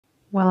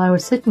While I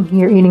was sitting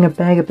here eating a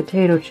bag of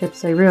potato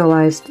chips, I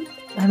realized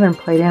I haven't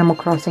played Animal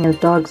Crossing in a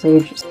dog's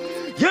age.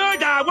 You're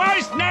the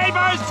worst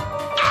neighbors!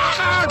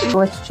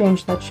 Let's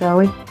change that, shall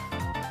we?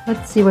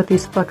 Let's see what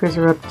these fuckers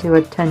are up to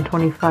at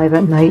 10:25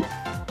 at night.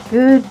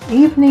 Good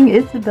evening,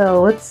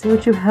 Isabel. Let's see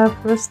what you have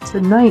for us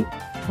tonight.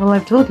 Well,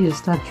 I've told you to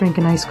stop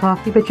drinking iced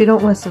coffee, but you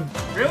don't listen.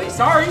 Really?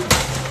 Sorry.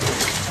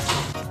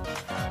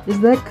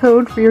 Is that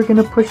code for you're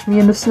gonna push me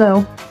in the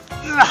snow?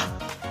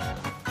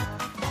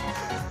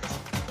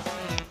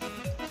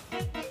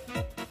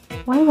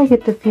 Why do I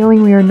get the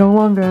feeling we are no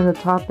longer on the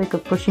topic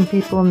of pushing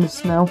people in the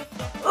snow?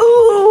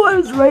 Oh, I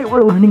was right.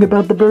 We're learning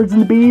about the birds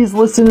and the bees.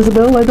 Listen,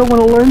 Isabel, I don't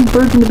want to learn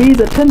birds and the bees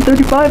at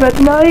 10:35 at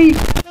night.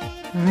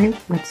 Alright,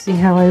 let's see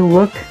how I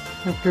look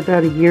after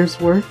about a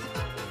year's worth.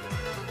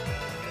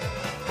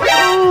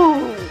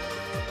 Oh!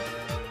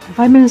 Have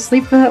I been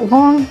asleep for that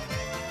long?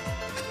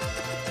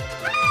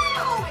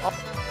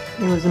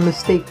 It was a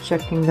mistake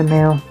checking the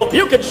mail.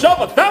 You can shove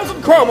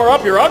 1,000 chromer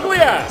up your ugly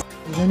ass!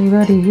 Is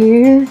anybody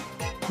here?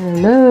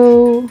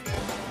 Hello?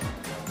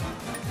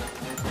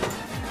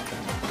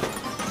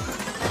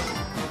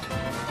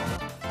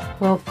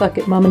 Well, fuck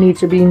it. Mama needs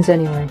her beans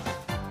anyway.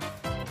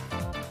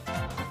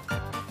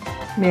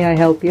 May I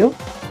help you?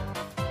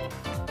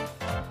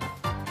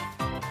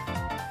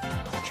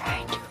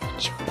 Trying to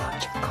reach you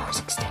about your car's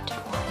extended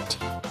warranty.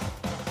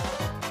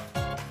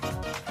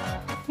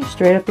 You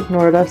straight up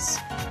ignored us.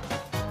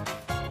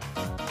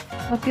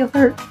 I feel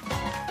hurt.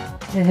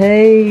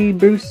 Hey,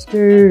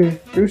 Brewster.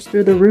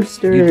 Brewster the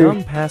Rooster. You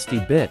dumb pasty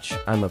bitch,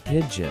 I'm a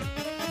pigeon.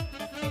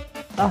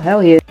 Oh,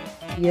 hell yeah.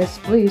 Yes,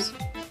 please.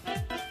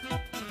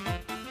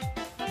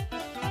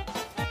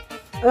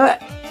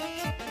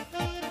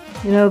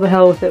 You know, the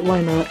hell with it,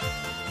 why not?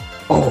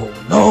 Oh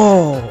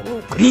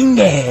no!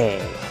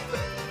 Gringe!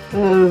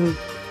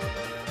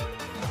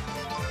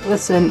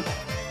 Listen,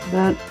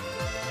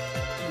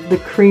 the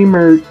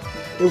creamer,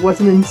 it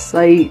wasn't in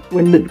sight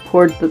when it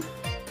poured the...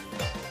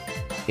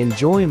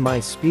 Enjoy my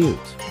spute.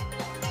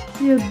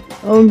 Yeah,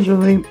 I'll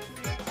enjoy.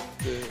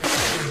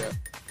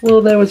 Well,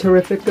 that was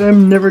horrific.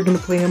 I'm never gonna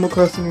play Animal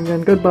Crossing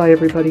again. Goodbye,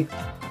 everybody.